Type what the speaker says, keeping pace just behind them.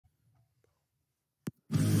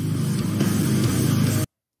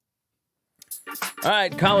All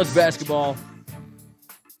right, college basketball.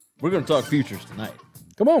 We're going to talk futures tonight.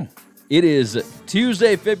 Come on. It is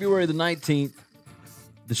Tuesday, February the 19th.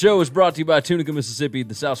 The show is brought to you by Tunica, Mississippi,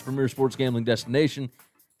 the South's premier sports gambling destination.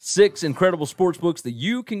 6 incredible sports books that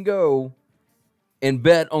you can go and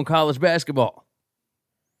bet on college basketball.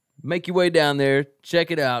 Make your way down there.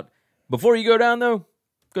 Check it out. Before you go down, though,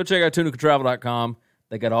 go check out tunicatravel.com.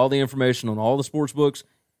 They got all the information on all the sports books.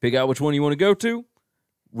 Pick out which one you want to go to.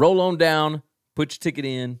 Roll on down. Put your ticket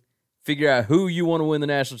in. Figure out who you want to win the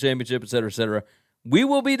national championship, et cetera, et cetera. We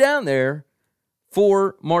will be down there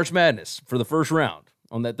for March Madness for the first round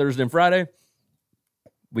on that Thursday and Friday.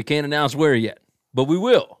 We can't announce where yet, but we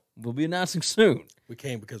will. We'll be announcing soon. We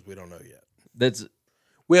can't because we don't know yet.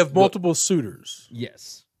 We have multiple suitors.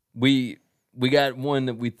 Yes. We got one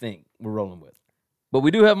that we think we're rolling with. But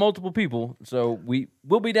we do have multiple people, so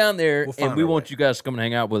we'll be down there, and we want you guys to come and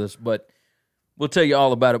hang out with us, but we'll tell you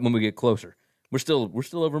all about it when we get closer. We're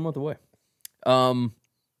still over a month away.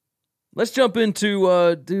 Let's jump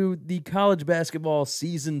into do the college basketball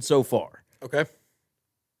season so far. Okay.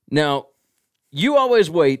 Now, you always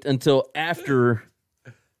wait until after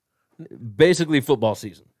basically football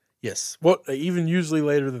season. Yes. Well, even usually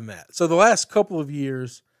later than that. So the last couple of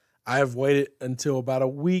years, I have waited until about a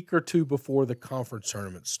week or two before the conference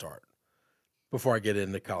tournaments start, before I get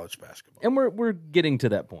into college basketball. And we're getting to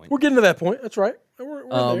that point. We're getting to that point. That's right.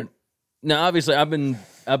 We're there. Now, obviously, I've been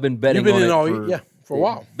betting You've been on in it all for a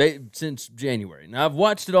while since January. Now, I've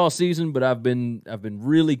watched it all season, but I've been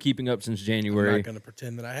really keeping up since January. I'm not going to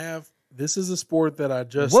pretend that I have. This is a sport that I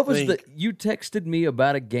just you texted me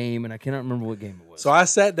about a game, and I cannot remember what game it was. So I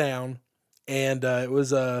sat down, and it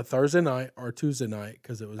was a Thursday night or Tuesday night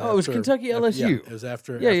because it was. It was Kentucky LSU. It was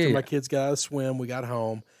after my kids got out of swim. We got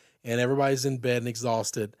home, and everybody's in bed and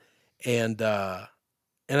exhausted, and I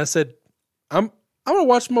said, I'm gonna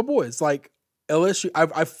watch my boys. Like LSU,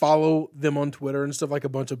 I follow them on Twitter and stuff, like a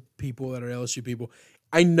bunch of people that are LSU people.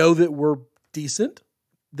 I know that we're decent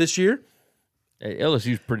this year. Hey,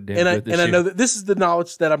 LSU's pretty damn good this year. I know that this is the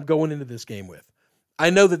knowledge that I'm going into this game with. I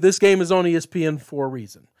know that this game is on ESPN for a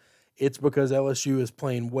reason. It's because LSU is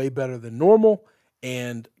playing way better than normal,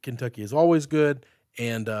 and Kentucky is always good,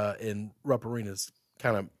 and Rupp Arena is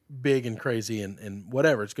kind of big and crazy and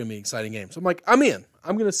whatever. It's going to be an exciting game. So I'm like, I'm in.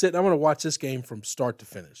 I'm going to sit and I'm going to watch this game from start to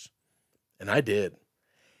finish. And I did.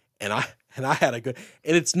 And I had a good –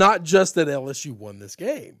 and it's not just that LSU won this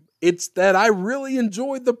game. It's that I really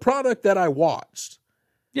enjoyed the product that I watched.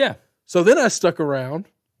 Yeah. So then I stuck around,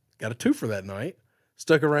 got a 2 for that night,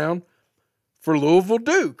 stuck around for Louisville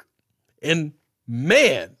Duke. And,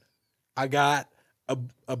 man, I got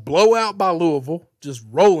a blowout by Louisville, just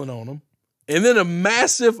rolling on them. And then a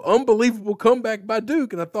massive, unbelievable comeback by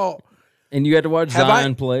Duke. And I thought. And you had to watch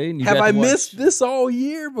Zion play. And have I missed this all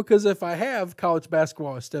year? Because if I have, college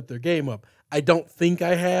basketball has stepped their game up. I don't think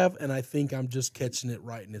I have, and I think I'm just catching it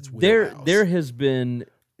right in its wheelhouse. There has been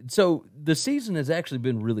 – so the season has actually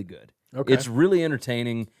been really good. Okay. It's really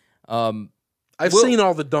entertaining. I've seen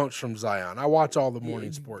all the dunks from Zion. I watch all the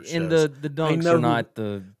morning sports shows. And the dunks are not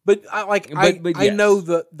the – But I know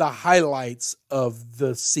the highlights of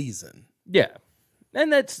the season. Yeah.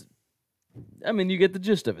 And that's – I mean, you get the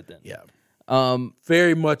gist of it then. Yeah.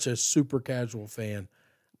 Very much a super casual fan.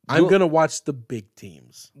 I'm going to watch the big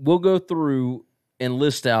teams. We'll go through and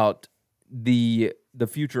list out the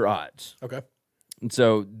future odds. Okay. And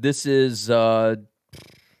so this is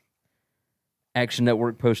Action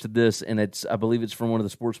Network posted this, and I believe it's from one of the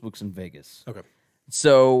sports books in Vegas. Okay.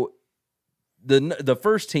 So the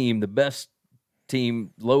first team, the best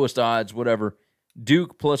team, lowest odds, whatever,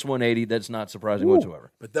 Duke plus 180. That's not surprising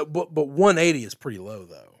whatsoever. But 180 is pretty low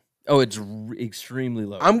though. Oh, it's extremely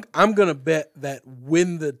low. I'm going to bet that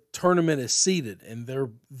when the tournament is seeded and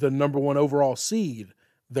they're the number 1 overall seed,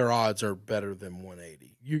 their odds are better than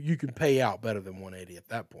 180. You can pay out better than 180 at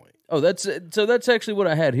that point. Oh, that's actually what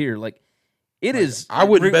I had here. Like it is. I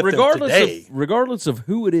wouldn't bet them today. Regardless of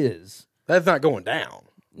who it is, that's not going down.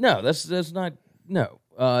 No, that's not. No,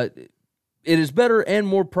 it is better and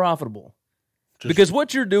more profitable because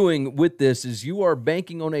what you're doing with this is you are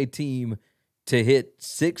banking on a team to hit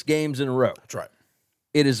 6 games in a row. That's right.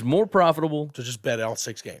 It is more profitable to just bet all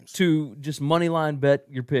 6 games. To just money line bet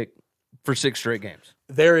your pick for 6 straight games.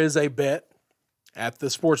 There is a bet at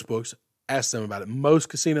the sports books. Ask them about it. Most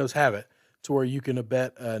casinos have it to where you can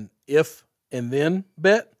bet an if and then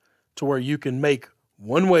bet to where you can make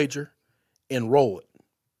one wager and roll it.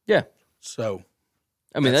 Yeah. So,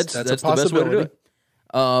 I mean, that's the best way to do it.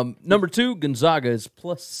 Number 2, Gonzaga is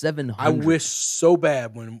plus 700. I wish so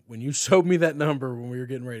bad when you showed me that number when we were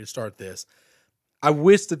getting ready to start this. I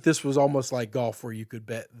wish that this was almost like golf where you could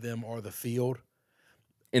bet them or the field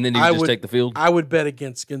And then you can just take the field? I would bet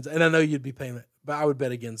against Gonzaga. And I know you'd be paying that, but I would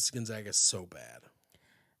bet against Gonzaga so bad.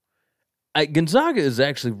 Gonzaga is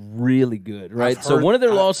actually really good, right? So one of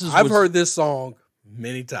their losses I've heard this song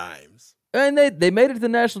many times. And they made it to the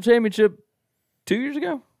national championship 2 years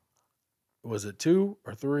ago. Was it 2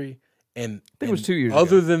 or 3? And I think it was 2 years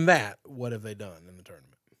other ago. than that, what have they done in the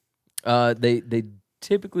tournament? They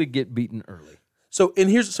typically get beaten early. So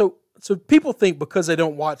people think because they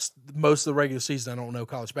don't watch most of the regular season, I don't know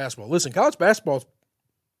college basketball. Listen, college basketball is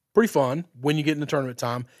pretty fun when you get into tournament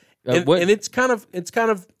time, and it's kind of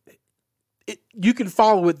you can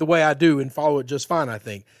follow it the way I do and follow it just fine. I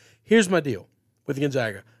think. Here's my deal with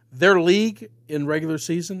Gonzaga: their league in regular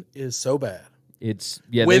season is so bad. It's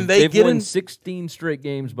they've won 16 straight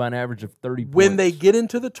games by an average of 30 points. When they get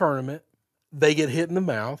into the tournament, they get hit in the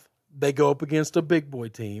mouth. They go up against a big boy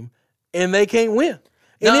team, and they can't win.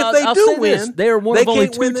 And if they do win, they are one of only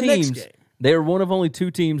two the teams. next game. They are one of only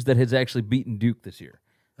two teams that has actually beaten Duke this year.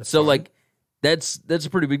 So that's a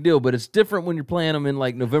pretty big deal. But it's different when you're playing them in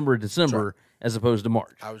like November or December as opposed to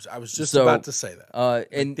March. I was just about to say that.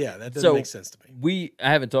 That doesn't make sense to me. I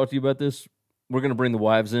haven't talked to you about this. We're going to bring the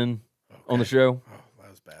wives in on the show. Oh,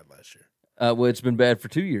 that was bad last year. Well, it's been bad for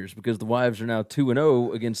 2 years because the wives are now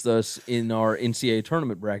 2-0 against us in our NCAA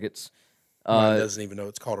tournament brackets. Mine doesn't even know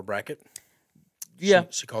it's called a bracket. Yeah,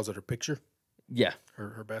 she calls it her picture. Yeah,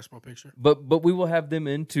 her basketball picture. But we will have them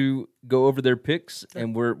in to go over their picks,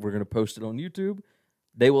 and we're going to post it on YouTube.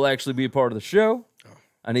 They will actually be a part of the show. Oh.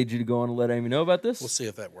 I need you to go on and let Amy know about this. We'll see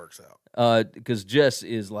if that works out. Because Jess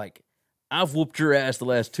is like, I've whooped your ass the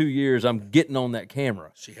last 2 years. I'm getting on that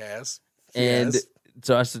camera. She has.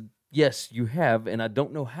 So I said, yes, you have, and I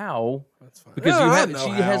don't know how. That's fine. Because she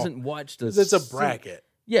hasn't watched us. It's a bracket.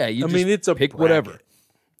 Yeah, it's a pick bracket.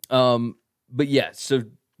 Whatever. But yeah, so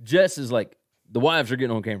Jess is like, the wives are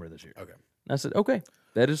getting on camera this year. Okay. And I said, okay,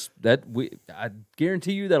 I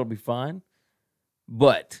guarantee you that'll be fine.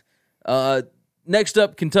 But next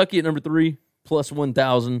up, Kentucky at number 3, plus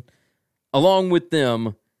 1,000. Along with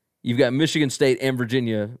them, you've got Michigan State and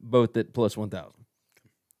Virginia, both at plus 1,000.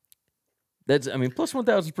 Plus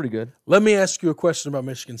 1,000 is pretty good. Let me ask you a question about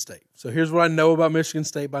Michigan State. So here's what I know about Michigan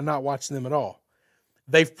State by not watching them at all.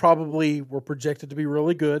 They've probably were projected to be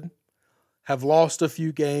really good, have lost a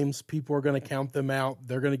few games. People are going to count them out.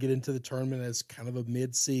 They're going to get into the tournament as kind of a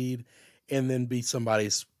mid-seed and then be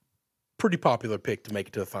somebody's pretty popular pick to make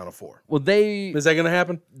it to the Final Four. Well, is that going to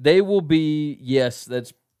happen? They will be, yes,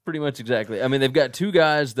 that's pretty much exactly. I mean, they've got two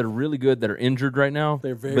guys that are really good that are injured right now.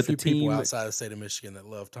 There are very few people outside the state of Michigan that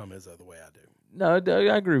love Tom Izzo the way I do. No,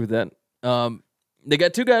 I agree with that. They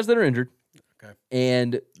got two guys that are injured. Okay.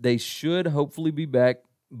 And they should hopefully be back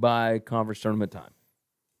by conference tournament time.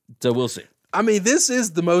 So we'll see. I mean, this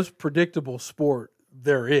is the most predictable sport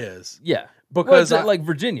there is. Yeah. Because like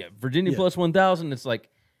Virginia plus 1,000, it's like,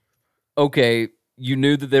 okay, you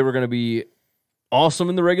knew that they were going to be awesome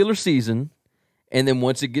in the regular season, and then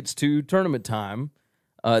once it gets to tournament time,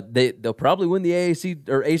 they'll probably win the AAC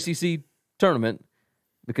or ACC tournament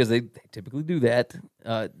because they typically do that.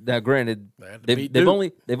 Now, granted, they've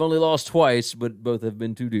only lost twice, but both have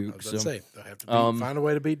been to Duke. I was about to say, they'll have to find a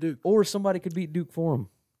way to beat Duke, or somebody could beat Duke for them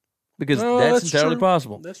because that's entirely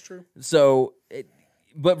possible. That's true. So.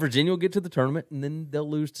 But Virginia will get to the tournament, and then they'll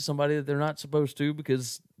lose to somebody that they're not supposed to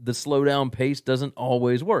because the slow-down pace doesn't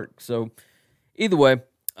always work. So either way,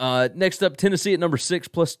 next up, Tennessee at number 6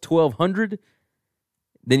 plus 1,200.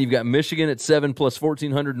 Then you've got Michigan at 7 plus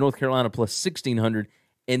 1,400, North Carolina plus 1,600.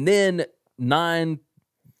 And then 9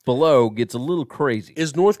 below gets a little crazy.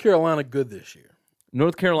 Is North Carolina good this year?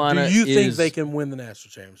 North Carolina Do you think they can win the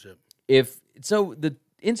national championship? The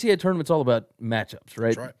NCAA tournament's all about matchups, right?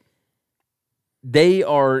 That's right. They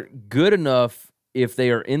are good enough if they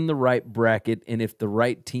are in the right bracket and if the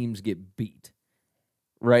right teams get beat,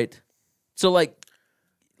 right? So, like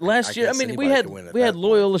last year, we had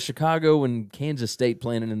Loyola Chicago and Kansas State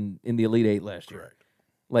playing in the Elite Eight last year. Correct.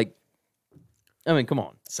 Like, come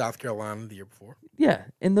on. South Carolina the year before. Yeah,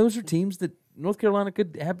 and those are teams that North Carolina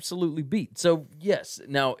could absolutely beat. So, yes,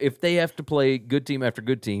 now if they have to play good team after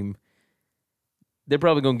good team, they're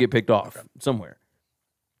probably going to get picked off somewhere.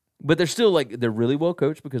 But they're still they're really well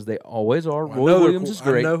coached because they always are. Roy Williams is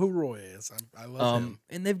great. I know who Roy is. I love him.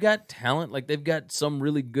 And they've got talent. Like they've got some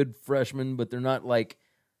really good freshmen, but they're not like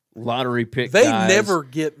lottery pick guys. They never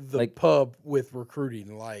get the pub with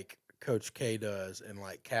recruiting like Coach K does and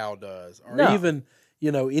like Cal does, or even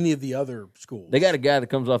any of the other schools. They got a guy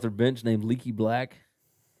that comes off their bench named Leaky Black.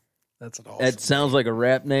 That's an awesome. That sounds like a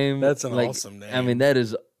rap name. That's an awesome name. I mean, that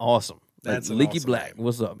is awesome. That's Leaky awesome Black. name.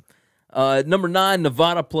 What's up? Number 9,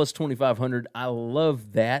 Nevada plus 2,500. I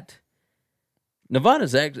love that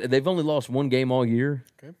Nevada's they've only lost one game all year.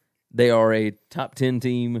 Okay. They are a top 10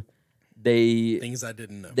 team. Things I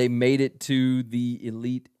didn't know. They made it to the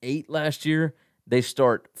Elite 8 last year. They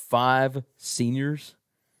start 5 seniors.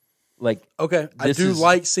 Okay, I do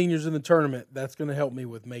like seniors in the tournament. That's going to help me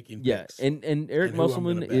with making picks. And Eric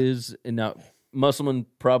Musselman is now Musselman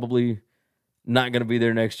probably not going to be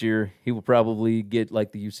there next year. He will probably get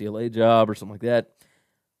the UCLA job or something like that.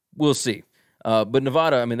 We'll see. But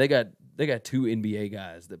Nevada, I mean, they got 2 NBA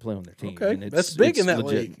guys that play on their team. Okay, and that's big in that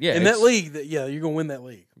legit. league. Yeah, in that league, you're going to win that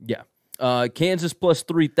league. Yeah. Kansas plus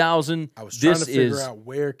 3,000. I was trying to figure out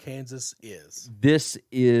where Kansas is. This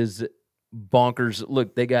is bonkers.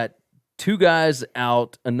 Look, they got 2 guys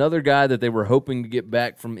out, another guy that they were hoping to get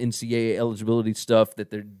back from NCAA eligibility stuff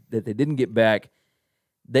that they didn't get back.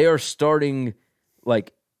 They are starting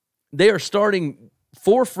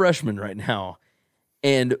 4 freshmen right now,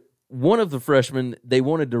 and one of the freshmen they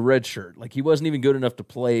wanted to redshirt. He wasn't even good enough to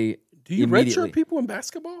play. Do you redshirt people in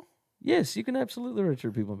basketball? Yes, you can absolutely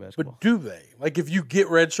redshirt people in basketball. But do they? If you get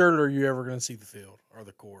redshirted, are you ever going to see the field or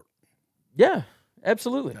the court? Yeah,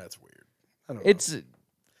 absolutely. That's weird. I don't know.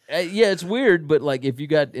 It's weird, but if you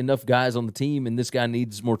got enough guys on the team and this guy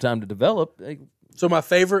needs more time to develop. So my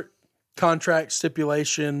favorite contract,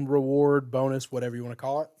 stipulation, reward, bonus, whatever you want to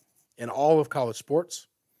call it, in all of college sports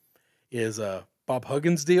is Bob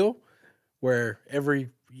Huggins' deal, where every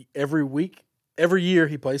year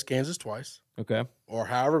he plays Kansas twice. Okay. Or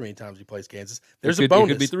however many times he plays Kansas. There's a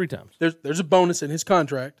bonus. It could be 3 times. There's a bonus in his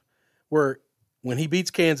contract where when he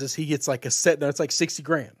beats Kansas, he gets a set. No, it's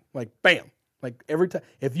 $60,000. Bam. Every time.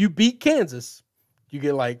 If you beat Kansas, you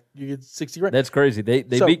get $60,000. That's crazy. They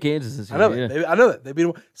beat Kansas this year. I know that. I know that. They beat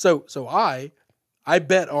them. So I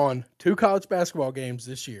bet on 2 college basketball games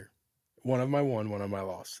this year. One of them I won, one of them I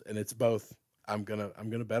lost. And it's both. I'm gonna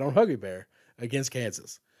bet on Huggy Bear against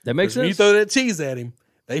Kansas. That makes sense. When you throw that tease at him,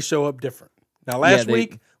 they show up different. Now last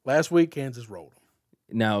week Kansas rolled them.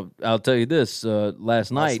 Now I'll tell you this: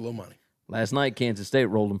 last night, a little money. Last night Kansas State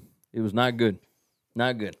rolled them. It was not good.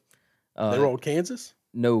 Not good. They rolled Kansas?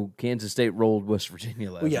 No, Kansas State rolled West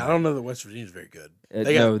Virginia last night. I don't know that West Virginia's very good.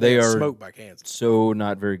 They are smoked by Kansas. So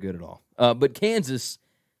not very good at all. But Kansas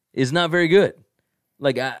is not very good.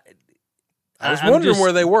 I was wondering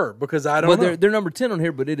where they were because I don't know. They're number 10 on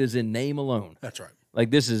here, but it is in name alone. That's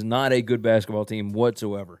right. This is not a good basketball team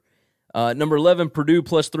whatsoever. Number 11, Purdue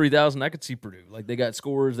plus 3,000. I could see Purdue. They got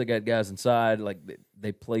scorers. They got guys inside.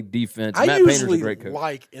 They play defense. Matt Painter's a great coach.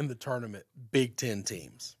 I usually in the tournament Big Ten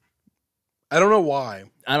teams. I don't know why.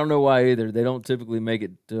 I don't know why either. They don't typically make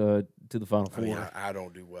it to the Final Four. I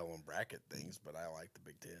don't do well on bracket things, but I like the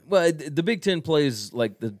Big Ten. Well, the Big Ten plays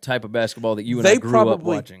the type of basketball that you and I grew up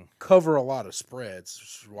watching. They probably cover a lot of spreads,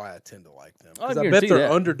 which is why I tend to like them. Because I bet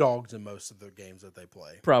they're underdogs in most of the games that they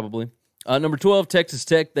play. Probably. Number 12, Texas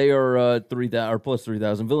Tech. They are plus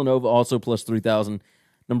 3,000. Villanova also plus 3,000.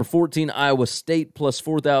 Number 14, Iowa State plus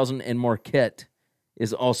 4,000, and Marquette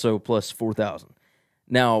is also plus 4,000.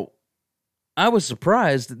 Now, I was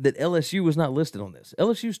surprised that LSU was not listed on this.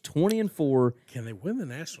 LSU's 20-4. Can they win the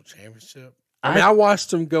national championship? I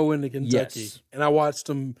watched them go into Kentucky, and I watched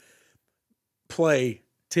them play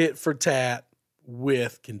tit for tat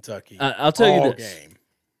with Kentucky. I'll tell you this. Game.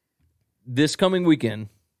 This coming weekend,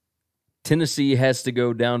 Tennessee has to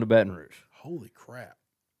go down to Baton Rouge. Holy crap.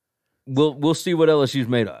 We'll see what LSU's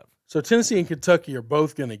made of. So Tennessee and Kentucky are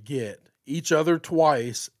both going to get each other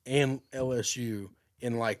twice and LSU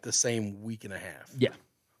in the same week and a half. Yeah.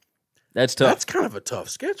 That's tough. That's kind of a tough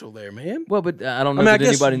schedule there, man. Well, but I don't know that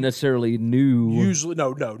anybody necessarily knew. Usually,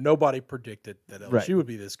 nobody predicted that LSU would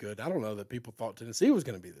be this good. I don't know that people thought Tennessee was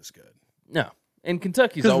going to be this good. No. And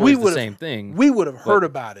Kentucky's always the same thing. We would have heard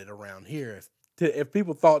about it around here. If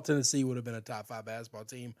people thought Tennessee would have been a top 5 basketball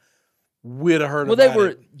team, we'd have heard about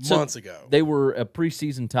it months ago. They were a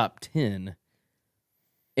preseason top 10,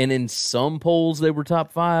 and in some polls they were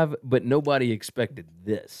top 5, but nobody expected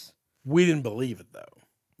this. We didn't believe it, though.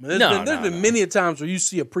 There's been many times where you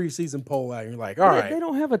see a preseason poll out and you're like, all right. They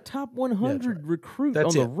don't have a top 100 recruit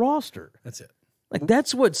on the roster. That's it.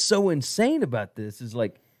 That's what's so insane about this is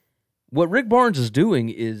what Rick Barnes is doing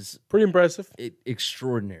is pretty impressive.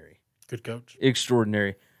 Extraordinary. Good coach.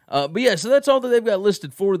 Extraordinary. But yeah, so that's all that they've got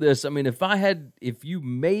listed for this. I mean, if you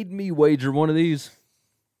made me wager one of these,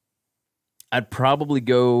 I'd probably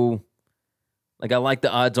go, I like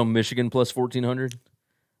the odds on Michigan plus 1,400.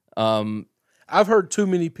 I've heard too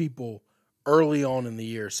many people early on in the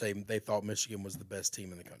year say they thought Michigan was the best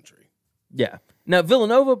team in the country. Yeah. Now,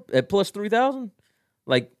 Villanova at plus 3,000,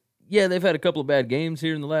 they've had a couple of bad games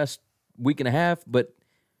here in the last week and a half, but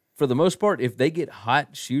for the most part, if they get hot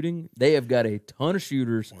shooting, they have got a ton of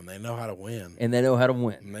shooters. When they know how to win. And they know how to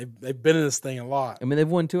win. And they've been in this thing a lot. I mean, they've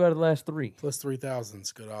won 2 out of the last 3. Plus 3,000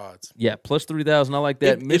 is good odds. Yeah, plus 3,000. I like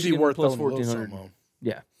that. It'd Michigan be worth plus throwing a little 1,400. something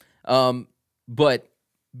Yeah. on. But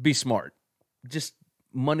be smart. Just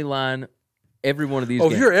money line every one of these Oh,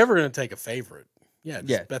 games. if you're ever going to take a favorite,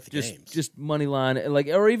 just bet the games. Just money line.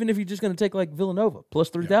 Or even if you're just going to take like Villanova, plus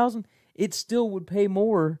 3,000, it still would pay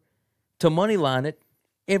more to money line it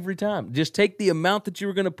every time. Just take the amount that you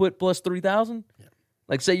were going to put plus 3,000. Yeah.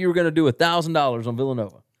 Like say you were going to do $1,000 on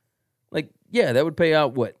Villanova. Like, yeah, that would pay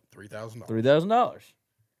out what? $3,000. $3,000.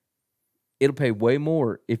 It'll pay way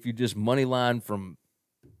more if you just money line from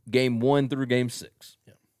game 1 through game 6.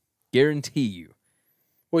 Yeah. Guarantee you.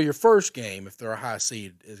 Well, your first game, if they're a high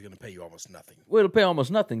seed, is going to pay you almost nothing. Well, it'll pay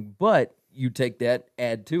almost nothing, but you take that,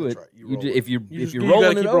 add to That's it. right. If you're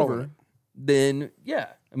rolling it over, then yeah.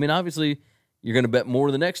 I mean, obviously, you're going to bet more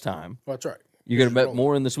the next time. Well, that's right. You're going to bet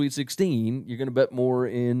more in the Sweet 16. You're going to bet more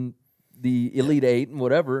in the Elite 8 and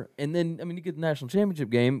whatever. And then, I mean, you get the national championship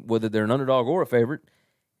game, whether they're an underdog or a favorite,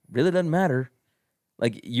 really doesn't matter.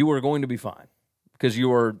 Like, you are going to be fine because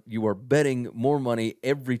you are betting more money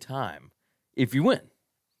every time if you win.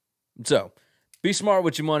 So, be smart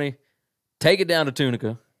with your money. Take it down to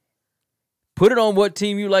Tunica. Put it on what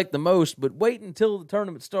team you like the most, but wait until the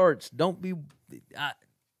tournament starts. Don't be...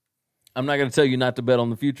 I'm not going to tell you not to bet on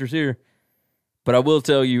the futures here, but I will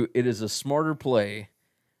tell you it is a smarter play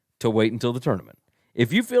to wait until the tournament.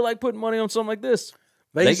 If you feel like putting money on something like this,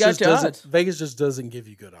 Vegas just doesn't give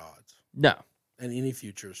you good odds. No. And any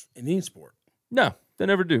futures in any sport. No, they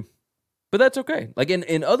never do. But that's okay. Like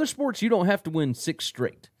in other sports, you don't have to win 6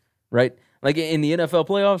 straight, right? Like in the NFL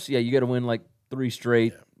playoffs, yeah, you got to win like 3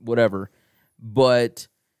 straight, whatever. But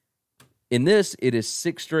in this, it is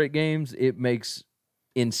 6 straight games. It makes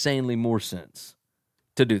insanely more sense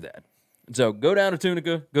to do that. So go down to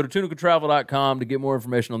Tunica. Go to tunicatravel.com to get more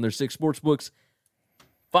information on their 6 sports books.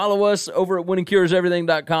 Follow us over at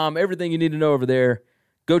winningcureseverything.com. Everything you need to know over there.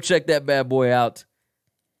 Go check that bad boy out.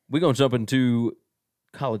 We're going to jump into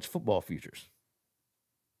college football futures.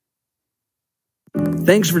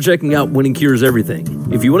 Thanks for checking out Winning Cures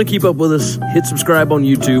Everything. If you want to keep up with us, hit subscribe on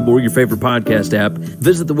YouTube or your favorite podcast app.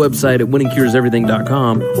 Visit the website at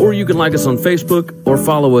winningcureseverything.com, or you can like us on Facebook or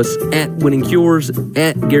follow us at Winning Cures,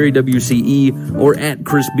 at Gary WCE, or at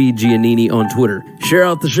Chris B. Giannini on Twitter. Share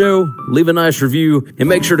out the show, leave a nice review, and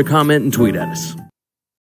make sure to comment and tweet at us.